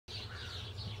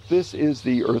This is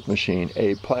the Earth Machine,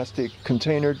 a plastic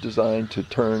container designed to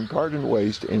turn garden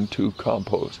waste into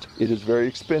compost. It is very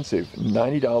expensive,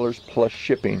 $90 plus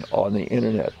shipping on the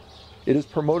internet. It is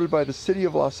promoted by the City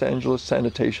of Los Angeles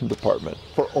Sanitation Department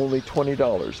for only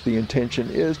 $20. The intention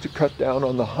is to cut down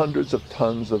on the hundreds of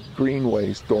tons of green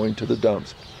waste going to the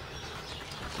dumps.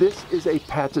 This is a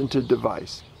patented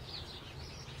device.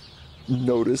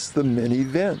 Notice the many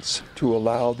vents to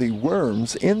allow the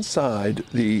worms inside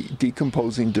the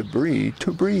decomposing debris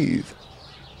to breathe.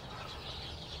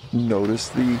 Notice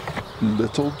the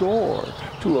little door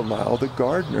to allow the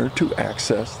gardener to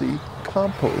access the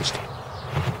compost.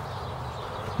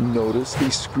 Notice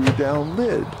the screw-down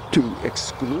lid to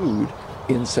exclude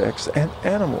insects and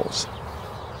animals.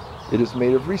 It is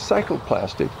made of recycled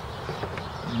plastic.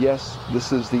 Yes,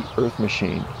 this is the Earth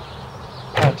Machine.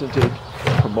 Patented,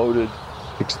 promoted,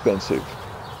 expensive.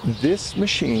 This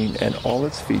machine and all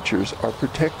its features are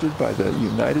protected by the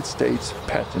United States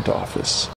Patent Office.